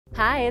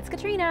Hi, it's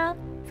Katrina!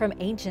 From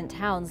ancient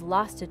towns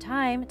lost to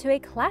time to a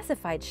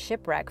classified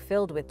shipwreck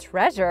filled with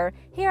treasure,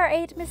 here are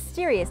 8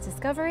 mysterious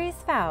discoveries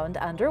found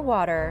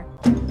underwater.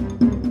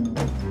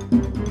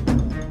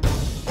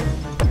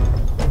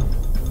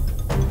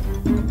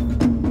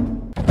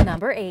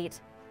 Number 8.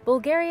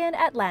 Bulgarian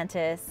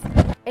Atlantis.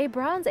 A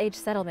Bronze Age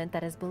settlement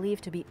that is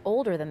believed to be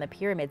older than the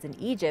pyramids in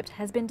Egypt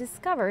has been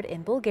discovered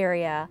in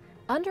Bulgaria.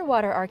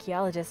 Underwater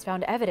archaeologists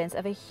found evidence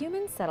of a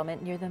human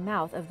settlement near the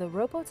mouth of the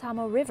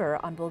Ropotamo River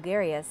on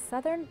Bulgaria's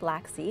southern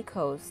Black Sea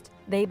coast.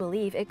 They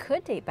believe it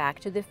could date back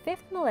to the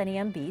 5th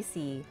millennium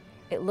BC.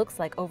 It looks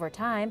like over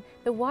time,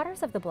 the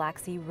waters of the Black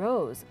Sea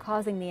rose,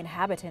 causing the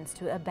inhabitants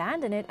to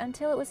abandon it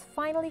until it was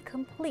finally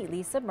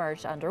completely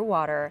submerged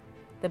underwater.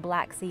 The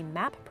Black Sea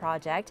Map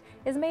Project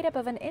is made up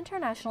of an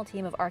international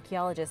team of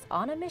archaeologists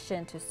on a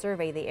mission to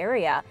survey the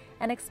area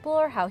and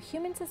explore how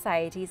human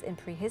societies in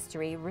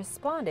prehistory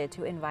responded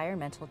to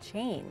environmental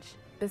change.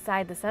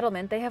 Beside the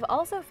settlement, they have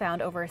also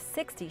found over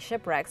 60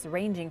 shipwrecks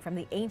ranging from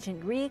the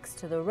ancient Greeks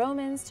to the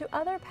Romans to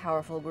other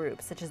powerful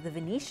groups such as the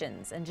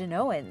Venetians and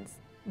Genoans.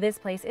 This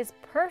place is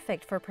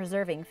perfect for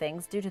preserving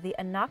things due to the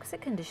anoxic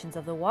conditions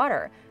of the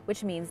water,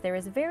 which means there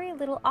is very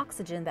little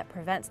oxygen that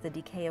prevents the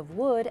decay of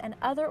wood and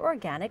other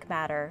organic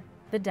matter.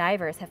 The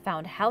divers have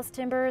found house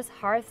timbers,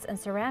 hearths, and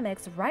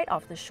ceramics right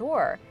off the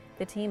shore.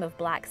 The team of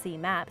Black Sea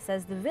Map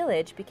says the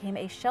village became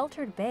a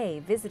sheltered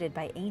bay visited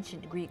by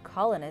ancient Greek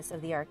colonists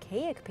of the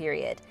Archaic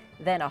period,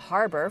 then a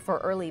harbor for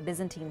early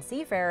Byzantine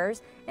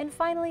seafarers, and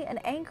finally an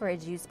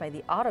anchorage used by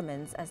the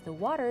Ottomans as the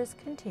waters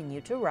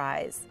continued to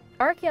rise.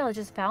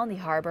 Archaeologists found the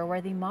harbor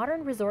where the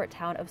modern resort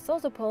town of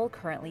Sozopol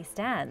currently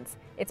stands.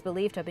 It's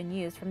believed to have been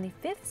used from the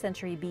 5th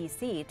century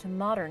BC to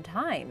modern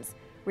times.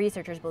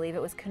 Researchers believe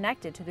it was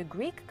connected to the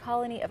Greek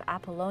colony of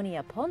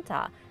Apollonia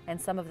Ponta, and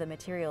some of the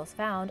materials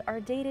found are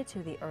dated to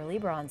the early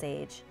Bronze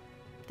Age.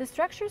 The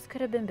structures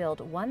could have been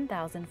built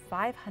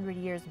 1,500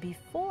 years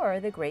before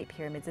the Great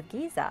Pyramids of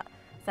Giza.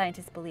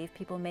 Scientists believe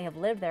people may have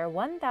lived there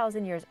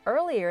 1,000 years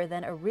earlier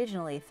than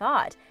originally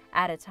thought,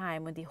 at a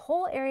time when the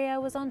whole area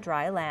was on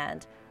dry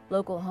land.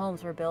 Local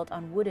homes were built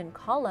on wooden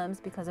columns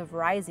because of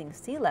rising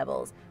sea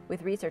levels,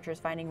 with researchers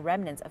finding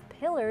remnants of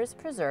pillars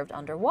preserved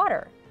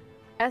underwater.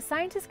 As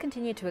scientists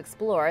continue to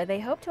explore, they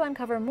hope to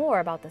uncover more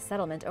about the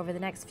settlement over the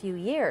next few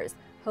years,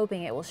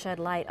 hoping it will shed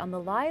light on the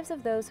lives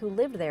of those who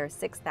lived there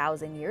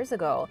 6,000 years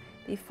ago,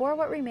 before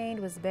what remained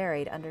was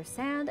buried under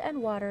sand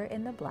and water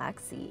in the Black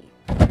Sea.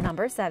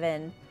 Number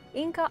 7.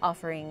 Inca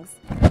Offerings.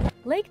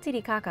 Lake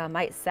Titicaca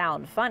might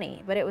sound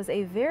funny, but it was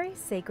a very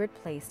sacred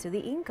place to the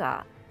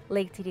Inca.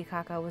 Lake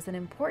Titicaca was an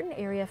important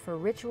area for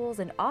rituals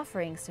and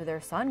offerings to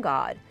their sun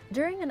god.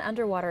 During an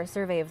underwater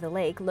survey of the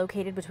lake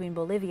located between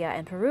Bolivia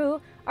and Peru,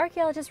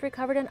 archaeologists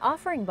recovered an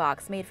offering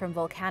box made from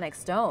volcanic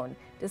stone,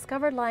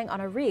 discovered lying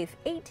on a reef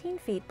 18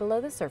 feet below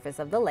the surface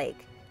of the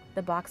lake.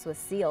 The box was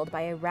sealed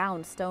by a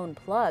round stone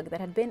plug that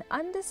had been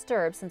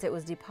undisturbed since it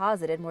was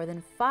deposited more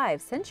than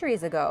 5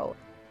 centuries ago.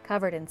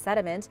 Covered in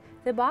sediment,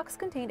 the box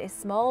contained a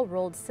small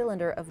rolled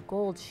cylinder of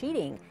gold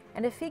sheeting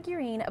and a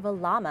figurine of a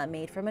llama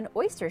made from an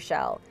oyster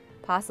shell.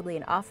 Possibly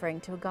an offering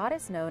to a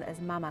goddess known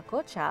as Mama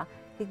Cocha,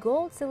 the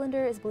gold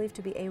cylinder is believed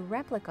to be a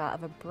replica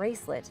of a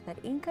bracelet that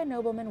Inca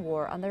noblemen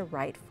wore on their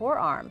right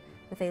forearm,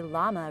 with a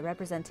llama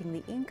representing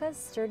the Inca's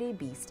sturdy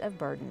beast of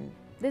burden.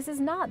 This is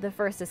not the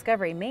first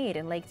discovery made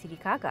in Lake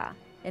Titicaca.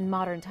 In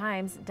modern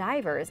times,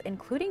 divers,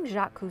 including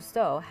Jacques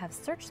Cousteau, have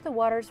searched the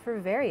waters for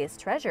various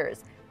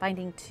treasures,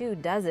 finding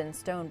 24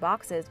 stone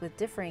boxes with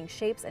differing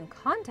shapes and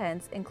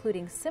contents,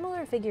 including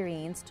similar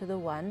figurines to the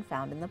one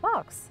found in the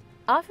box.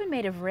 Often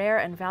made of rare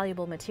and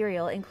valuable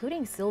material,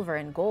 including silver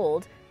and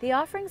gold, the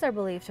offerings are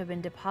believed to have been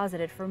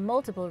deposited for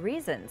multiple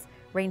reasons,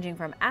 ranging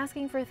from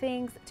asking for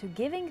things to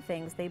giving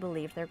things they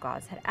believed their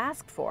gods had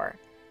asked for.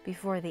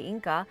 Before the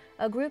Inca,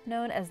 a group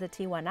known as the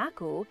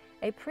Tiwanaku,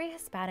 a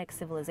pre-Hispanic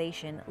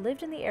civilization,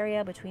 lived in the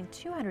area between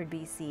 200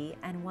 BC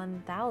and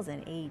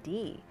 1000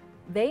 AD.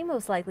 They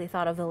most likely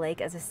thought of the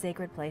lake as a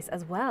sacred place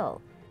as well.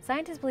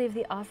 Scientists believe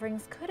the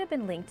offerings could have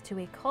been linked to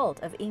a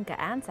cult of Inca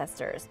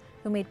ancestors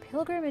who made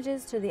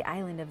pilgrimages to the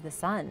Island of the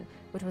Sun,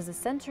 which was the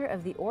center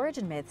of the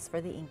origin myths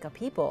for the Inca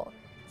people.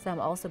 Some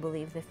also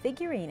believe the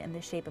figurine in the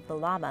shape of the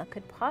llama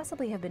could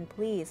possibly have been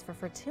pleas for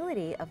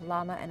fertility of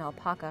llama and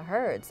alpaca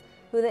herds,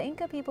 who the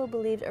Inca people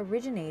believed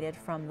originated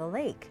from the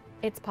lake.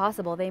 It's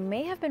possible they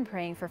may have been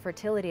praying for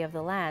fertility of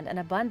the land and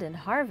abundant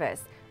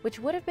harvest, which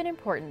would have been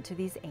important to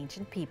these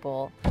ancient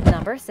people.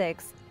 Number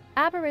 6.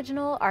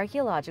 Aboriginal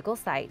Archaeological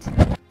Site.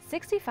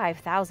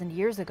 65,000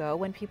 years ago,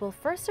 when people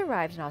first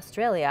arrived in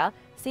Australia,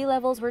 sea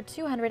levels were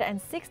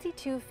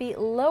 262 feet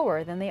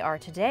lower than they are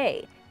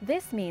today.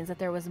 This means that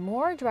there was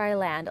more dry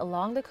land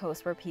along the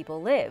coast where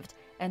people lived,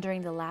 and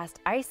during the last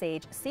ice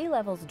age, sea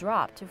levels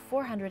dropped to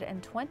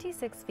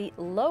 426 feet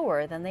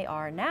lower than they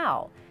are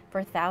now.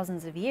 For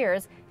thousands of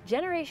years,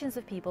 generations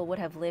of people would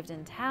have lived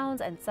in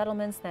towns and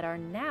settlements that are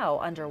now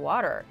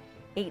underwater.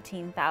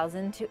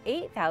 18,000 to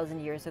 8,000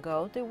 years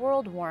ago, the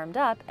world warmed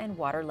up and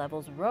water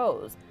levels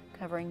rose,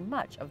 covering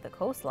much of the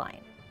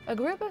coastline. A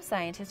group of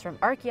scientists from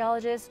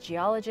archaeologists,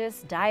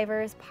 geologists,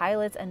 divers,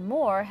 pilots, and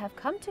more have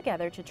come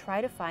together to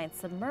try to find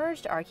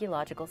submerged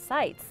archaeological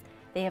sites.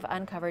 They have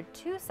uncovered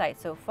 2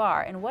 sites so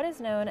far in what is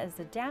known as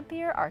the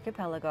Dampier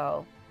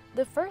Archipelago.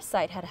 The first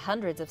site had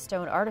hundreds of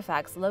stone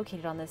artifacts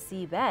located on the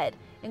seabed,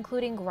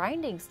 including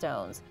grinding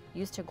stones,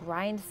 used to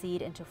grind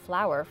seed into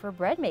flour for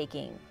bread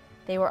making.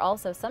 They were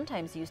also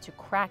sometimes used to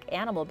crack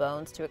animal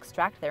bones to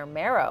extract their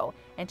marrow,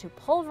 and to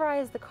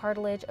pulverize the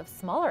cartilage of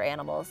smaller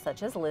animals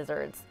such as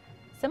lizards.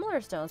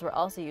 Similar stones were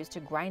also used to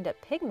grind up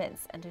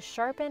pigments and to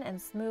sharpen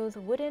and smooth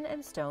wooden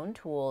and stone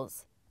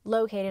tools.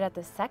 Located at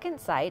the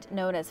second site,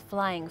 known as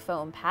Flying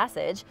Foam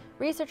Passage,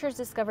 researchers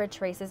discovered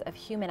traces of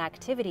human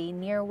activity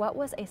near what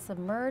was a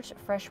submerged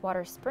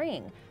freshwater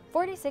spring,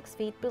 46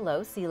 feet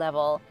below sea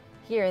level.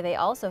 Here they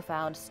also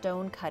found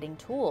stone-cutting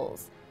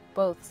tools.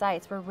 Both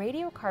sites were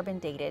radiocarbon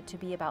dated to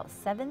be about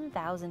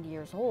 7,000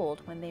 years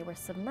old when they were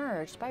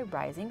submerged by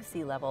rising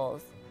sea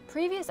levels.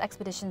 Previous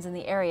expeditions in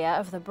the area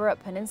of the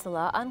Burrup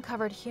Peninsula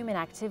uncovered human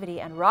activity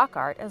and rock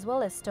art as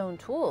well as stone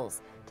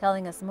tools,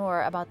 telling us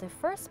more about the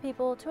first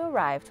people to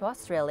arrive to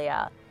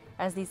Australia.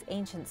 As these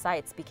ancient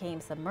sites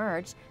became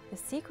submerged, the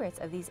secrets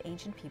of these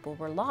ancient people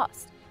were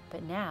lost.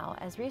 But now,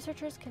 as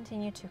researchers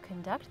continue to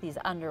conduct these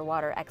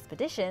underwater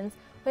expeditions,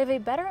 we have a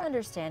better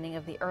understanding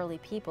of the early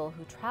people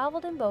who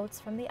traveled in boats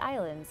from the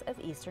islands of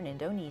eastern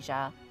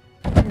Indonesia.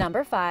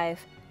 Number 5.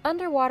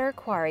 Underwater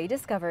quarry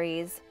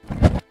discoveries.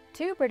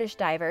 2 British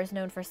divers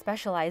known for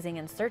specializing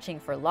in searching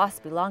for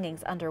lost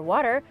belongings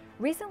underwater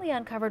recently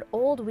uncovered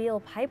old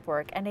wheel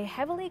pipework and a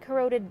heavily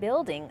corroded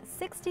building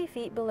 60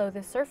 feet below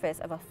the surface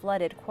of a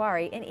flooded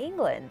quarry in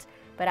England.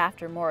 But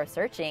after more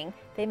searching,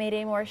 they made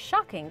a more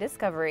shocking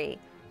discovery.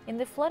 In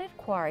the flooded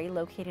quarry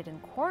located in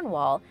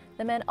Cornwall,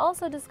 the men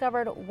also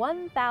discovered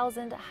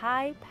 1,000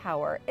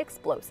 high-power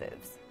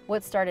explosives.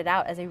 What started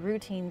out as a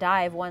routine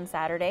dive one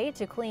Saturday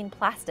to clean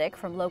plastic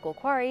from local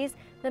quarries,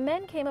 the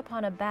men came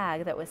upon a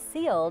bag that was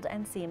sealed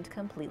and seemed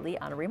completely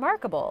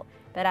unremarkable.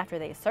 But after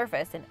they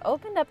surfaced and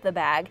opened up the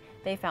bag,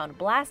 they found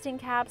blasting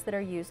caps that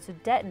are used to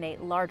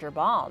detonate larger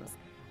bombs.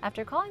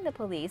 After calling the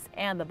police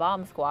and the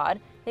bomb squad,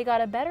 they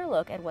got a better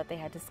look at what they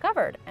had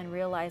discovered and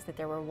realized that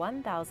there were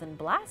 1,000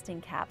 blasting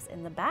caps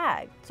in the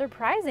bag.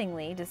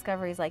 Surprisingly,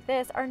 discoveries like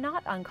this are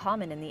not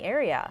uncommon in the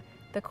area.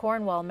 The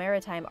Cornwall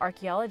Maritime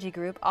Archaeology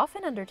Group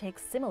often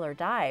undertakes similar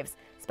dives,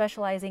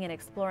 specializing in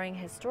exploring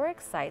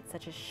historic sites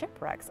such as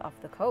shipwrecks off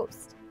the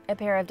coast. A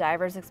pair of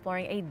divers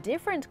exploring a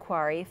different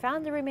quarry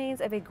found the remains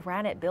of a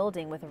granite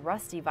building with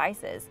rusty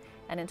vices,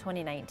 and in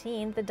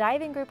 2019, the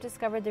diving group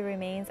discovered the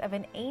remains of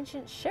an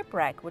ancient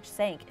shipwreck which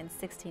sank in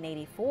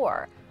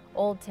 1684.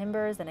 Old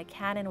timbers and a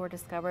cannon were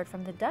discovered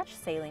from the Dutch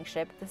sailing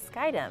ship the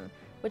Schiedam,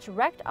 which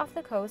wrecked off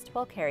the coast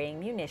while carrying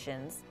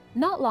munitions.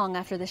 Not long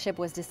after the ship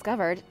was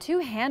discovered, 2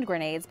 hand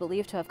grenades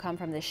believed to have come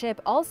from the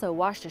ship also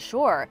washed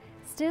ashore,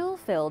 still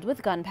filled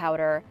with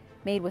gunpowder.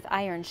 Made with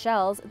iron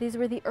shells, these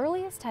were the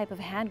earliest type of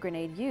hand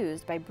grenade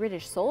used by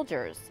British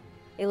soldiers.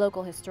 A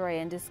local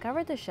historian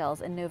discovered the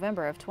shells in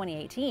November of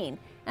 2018,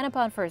 and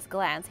upon first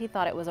glance he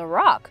thought it was a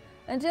rock,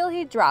 until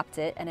he dropped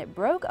it and it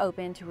broke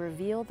open to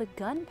reveal the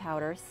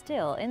gunpowder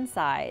still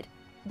inside.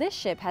 This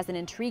ship has an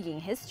intriguing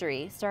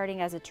history,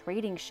 starting as a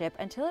trading ship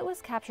until it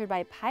was captured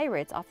by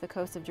pirates off the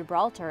coast of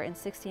Gibraltar in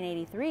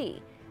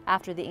 1683.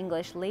 After the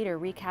English later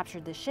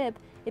recaptured the ship,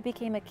 it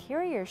became a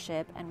carrier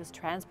ship and was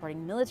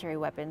transporting military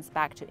weapons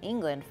back to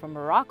England from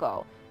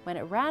Morocco when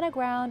it ran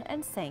aground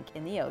and sank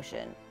in the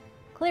ocean.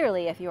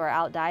 Clearly, if you are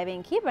out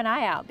diving, keep an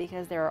eye out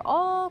because there are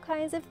all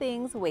kinds of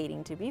things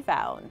waiting to be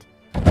found.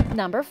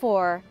 Number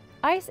 4.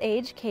 Ice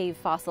Age cave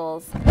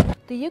fossils.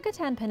 The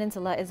Yucatan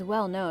Peninsula is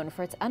well known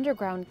for its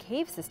underground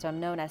cave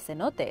system known as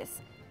cenotes.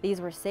 These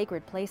were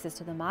sacred places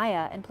to the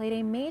Maya and played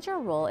a major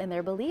role in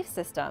their belief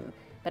system.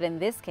 But in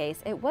this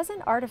case, it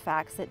wasn't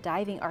artifacts that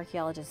diving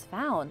archaeologists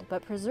found,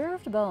 but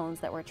preserved bones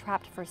that were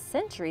trapped for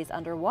centuries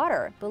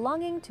underwater,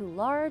 belonging to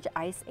large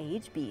Ice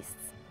Age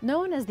beasts.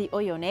 Known as the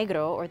Hoyo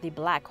Negro, or the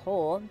Black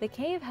Hole, the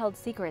cave held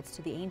secrets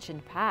to the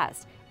ancient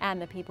past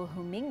and the people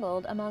who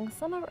mingled among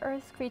some of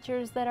Earth's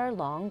creatures that are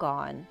long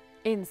gone.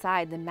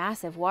 Inside the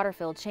massive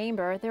water-filled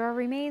chamber, there are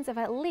remains of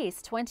at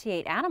least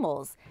 28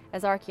 animals.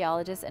 As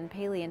archaeologists and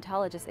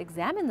paleontologists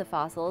examine the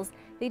fossils,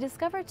 they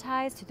discover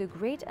ties to the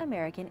Great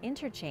American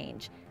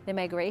Interchange, the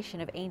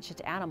migration of ancient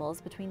animals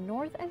between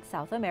North and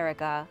South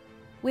America.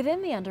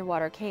 Within the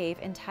underwater cave,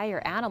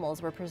 entire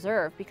animals were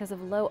preserved because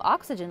of low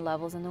oxygen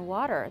levels in the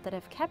water that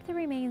have kept the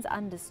remains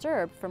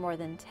undisturbed for more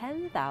than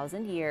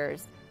 10,000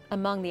 years.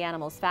 Among the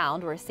animals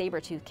found were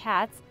saber-toothed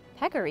cats,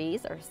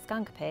 peccaries or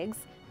skunk pigs,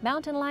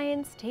 mountain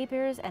lions,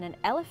 tapirs, and an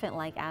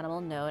elephant-like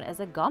animal known as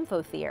a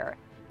gomphothere.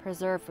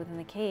 Preserved within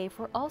the cave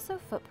were also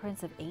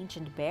footprints of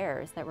ancient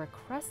bears that were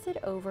crusted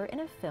over in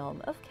a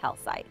film of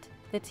calcite.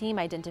 The team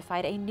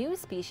identified a new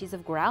species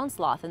of ground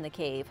sloth in the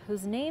cave,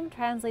 whose name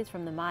translates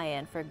from the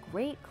Mayan for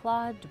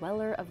great-clawed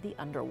dweller of the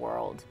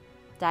underworld.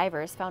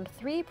 Divers found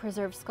 3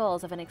 preserved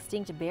skulls of an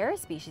extinct bear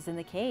species in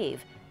the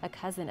cave, a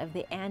cousin of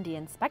the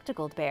Andean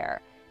spectacled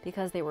bear.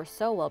 Because they were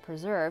so well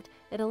preserved,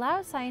 it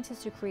allows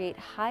scientists to create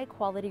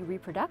high-quality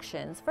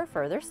reproductions for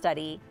further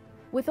study.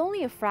 With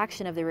only a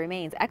fraction of the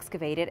remains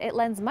excavated, it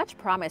lends much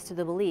promise to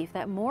the belief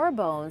that more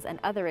bones and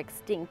other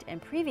extinct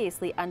and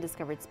previously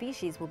undiscovered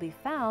species will be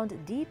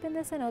found deep in the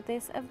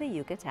cenotes of the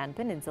Yucatan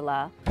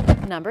Peninsula.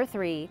 Number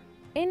 3.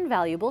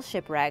 Invaluable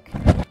shipwreck.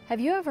 Have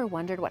you ever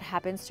wondered what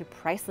happens to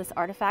priceless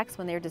artifacts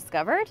when they're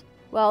discovered?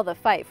 Well, the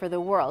fight for the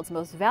world's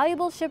most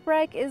valuable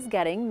shipwreck is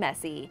getting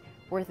messy.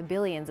 Worth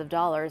billions of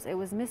dollars, it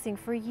was missing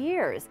for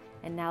years,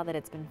 and now that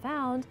it's been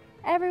found,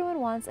 everyone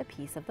wants a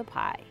piece of the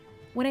pie.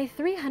 When a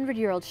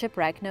 300-year-old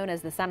shipwreck known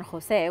as the San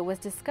Jose was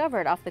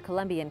discovered off the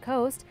Colombian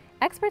coast,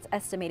 experts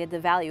estimated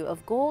the value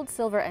of gold,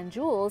 silver, and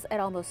jewels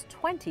at almost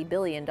 $20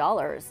 billion.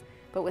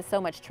 But with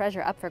so much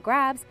treasure up for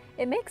grabs,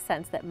 it makes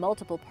sense that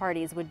multiple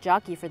parties would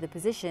jockey for the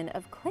position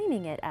of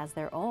claiming it as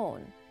their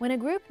own. When a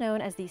group known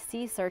as the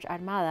Sea Search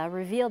Armada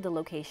revealed the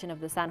location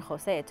of the San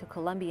Jose to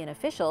Colombian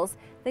officials,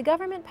 the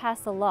government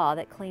passed a law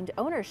that claimed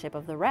ownership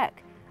of the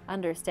wreck.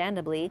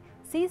 Understandably,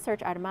 Sea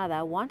Search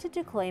Armada wanted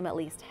to claim at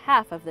least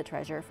half of the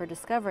treasure for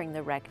discovering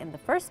the wreck in the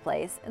first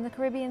place in the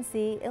Caribbean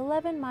Sea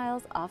 11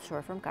 miles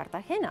offshore from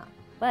Cartagena.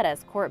 But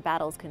as court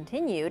battles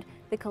continued,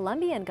 the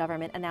Colombian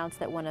government announced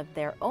that one of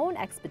their own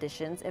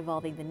expeditions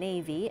involving the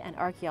Navy and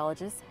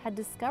archaeologists had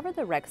discovered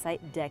the wreck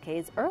site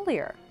decades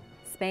earlier.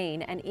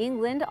 Spain and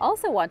England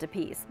also want a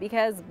piece,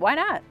 because why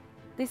not?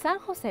 The San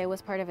Jose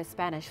was part of a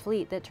Spanish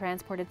fleet that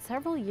transported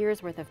several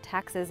years' worth of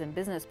taxes and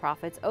business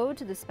profits owed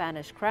to the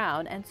Spanish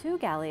crown and 2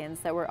 galleons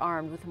that were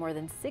armed with more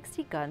than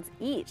 60 guns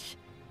each.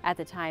 At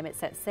the time it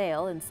set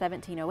sail in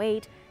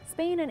 1708,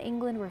 Spain and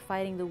England were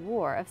fighting the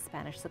War of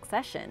Spanish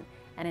Succession,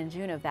 and in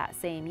June of that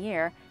same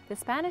year, the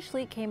Spanish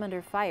fleet came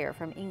under fire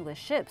from English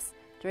ships,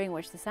 during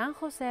which the San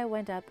Jose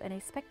went up in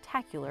a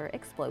spectacular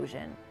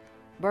explosion.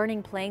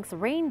 Burning planks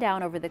rained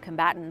down over the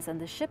combatants, and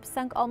the ship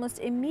sunk almost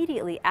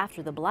immediately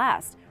after the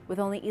blast, with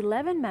only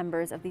 11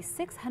 members of the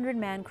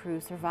 600-man crew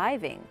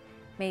surviving.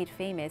 Made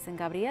famous in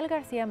Gabriel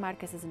Garcia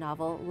Marquez's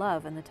novel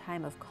Love in the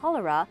Time of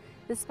Cholera,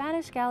 the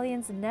Spanish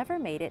galleons never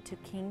made it to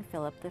King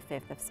Philip V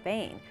of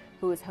Spain,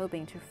 who was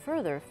hoping to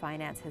further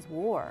finance his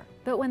war.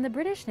 But when the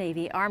British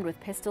Navy, armed with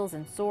pistols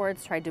and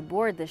swords, tried to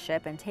board the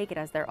ship and take it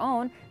as their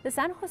own, the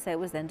San Jose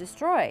was then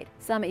destroyed.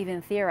 Some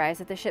even theorize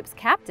that the ship's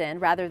captain,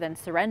 rather than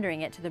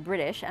surrendering it to the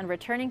British and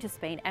returning to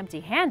Spain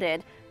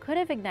empty-handed, could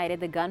have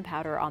ignited the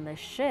gunpowder on the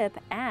ship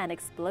and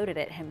exploded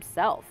it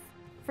himself.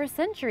 For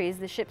centuries,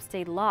 the ship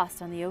stayed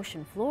lost on the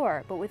ocean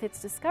floor, but with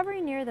its discovery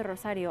near the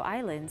Rosario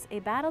Islands, a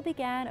battle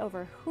began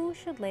over who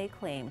should lay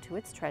claim to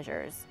its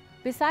treasures.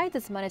 Besides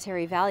its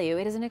monetary value,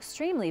 it is an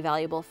extremely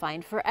valuable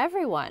find for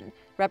everyone,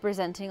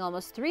 representing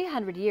almost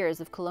 300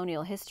 years of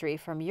colonial history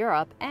from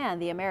Europe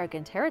and the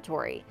American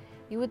territory.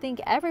 You would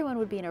think everyone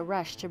would be in a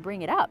rush to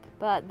bring it up,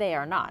 but they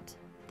are not.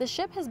 The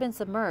ship has been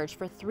submerged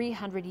for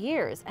 300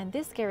 years, and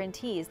this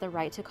guarantees the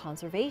right to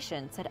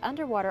conservation, said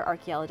underwater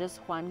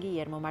archaeologist Juan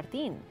Guillermo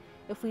Martín.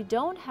 If we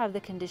don't have the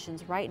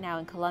conditions right now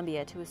in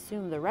Colombia to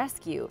assume the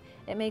rescue,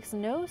 it makes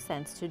no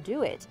sense to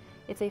do it.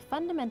 It's a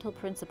fundamental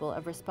principle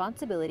of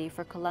responsibility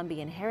for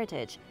Colombian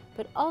heritage,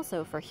 but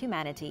also for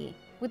humanity.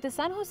 With the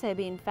San Jose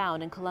being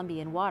found in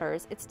Colombian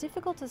waters, it's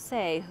difficult to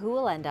say who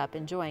will end up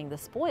enjoying the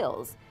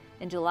spoils.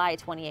 In July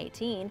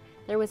 2018,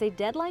 there was a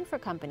deadline for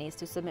companies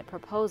to submit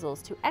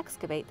proposals to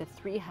excavate the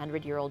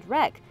 300-year-old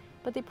wreck,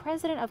 but the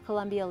president of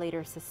Colombia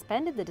later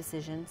suspended the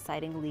decision,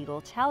 citing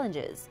legal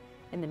challenges.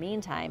 In the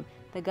meantime,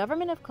 the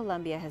government of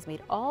Colombia has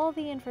made all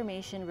the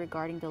information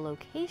regarding the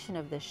location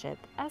of the ship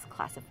as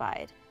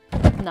classified.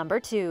 Number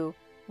 2.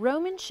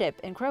 Roman ship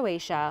in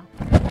Croatia.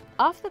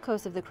 Off the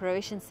coast of the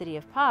Croatian city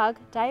of Pag,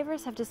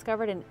 divers have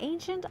discovered an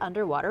ancient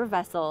underwater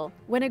vessel.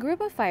 When a group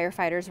of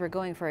firefighters were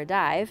going for a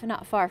dive,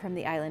 not far from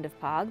the island of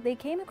Pag, they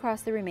came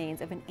across the remains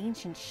of an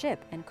ancient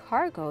ship and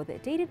cargo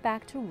that dated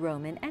back to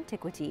Roman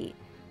antiquity.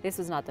 This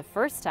was not the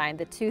first time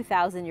the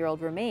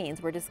 2,000-year-old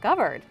remains were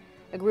discovered.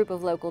 A group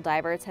of local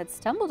divers had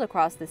stumbled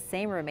across the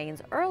same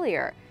remains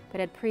earlier,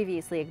 but had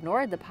previously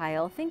ignored the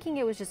pile, thinking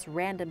it was just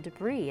random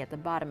debris at the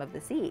bottom of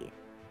the sea.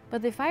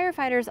 But the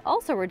firefighters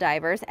also were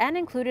divers and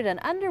included an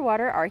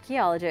underwater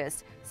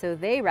archaeologist, so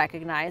they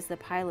recognized the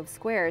pile of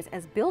squares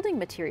as building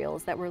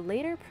materials that were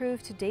later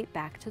proved to date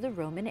back to the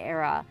Roman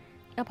era.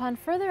 Upon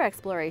further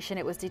exploration,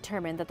 it was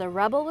determined that the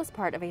rubble was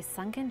part of a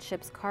sunken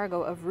ship's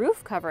cargo of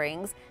roof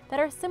coverings that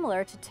are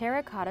similar to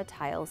terracotta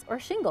tiles or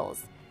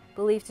shingles.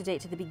 Believed to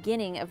date to the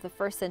beginning of the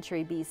 1st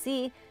century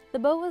BC, the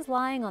boat was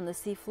lying on the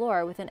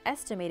seafloor with an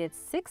estimated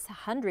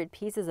 600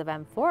 pieces of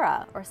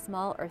amphora, or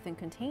small earthen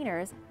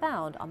containers,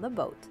 found on the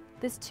boat.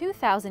 This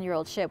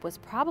 2,000-year-old ship was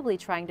probably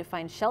trying to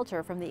find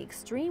shelter from the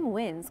extreme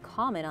winds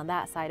common on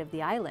that side of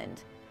the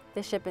island.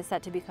 The ship is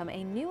set to become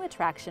a new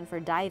attraction for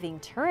diving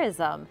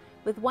tourism,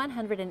 with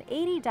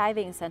 180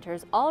 diving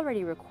centers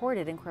already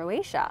recorded in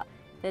Croatia.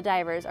 The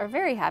divers are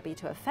very happy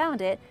to have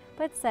found it,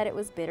 but said it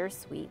was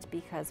bittersweet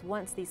because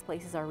once these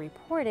places are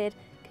reported,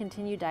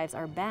 continued dives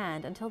are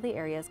banned until the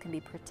areas can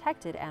be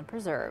protected and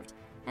preserved.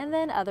 And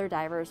then other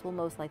divers will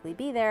most likely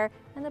be there,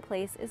 and the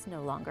place is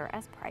no longer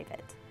as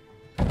private.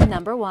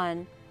 Number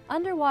 1.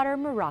 Underwater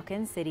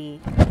Moroccan City.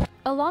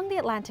 Along the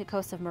Atlantic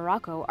coast of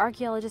Morocco,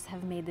 archaeologists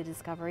have made the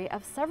discovery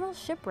of several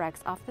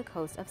shipwrecks off the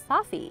coast of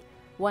Safi.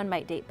 One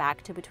might date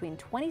back to between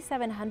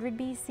 2700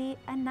 BC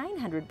and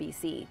 900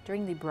 BC,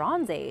 during the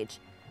Bronze Age.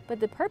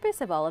 But the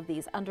purpose of all of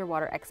these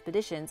underwater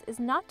expeditions is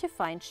not to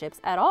find ships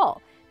at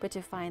all, but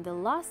to find the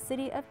lost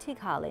city of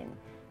Tikal.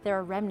 There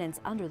are remnants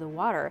under the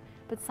water,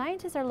 but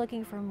scientists are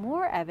looking for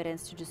more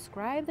evidence to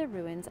describe the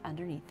ruins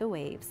underneath the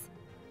waves.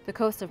 The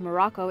coast of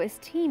Morocco is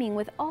teeming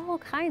with all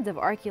kinds of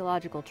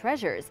archaeological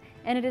treasures,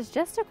 and it is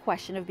just a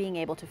question of being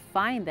able to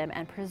find them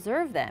and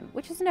preserve them,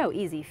 which is no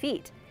easy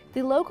feat.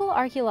 The local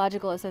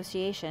archaeological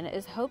association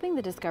is hoping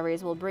the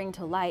discoveries will bring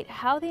to light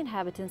how the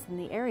inhabitants in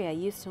the area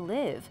used to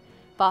live.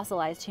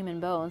 Fossilized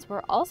human bones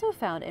were also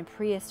found in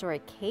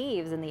prehistoric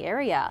caves in the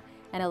area,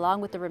 and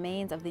along with the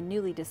remains of the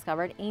newly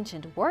discovered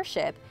ancient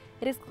warship,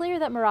 it is clear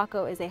that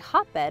Morocco is a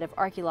hotbed of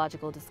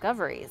archaeological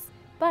discoveries.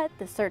 But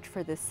the search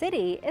for the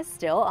city is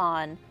still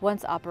on.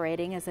 Once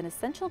operating as an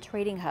essential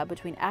trading hub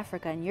between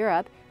Africa and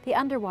Europe, the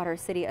underwater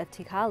city of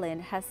Tikal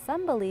has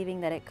some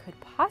believing that it could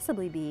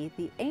possibly be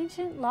the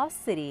ancient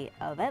lost city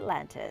of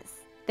Atlantis.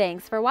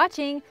 Thanks for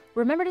watching!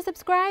 Remember to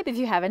subscribe if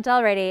you haven't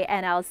already,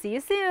 and I'll see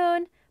you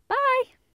soon! Bye!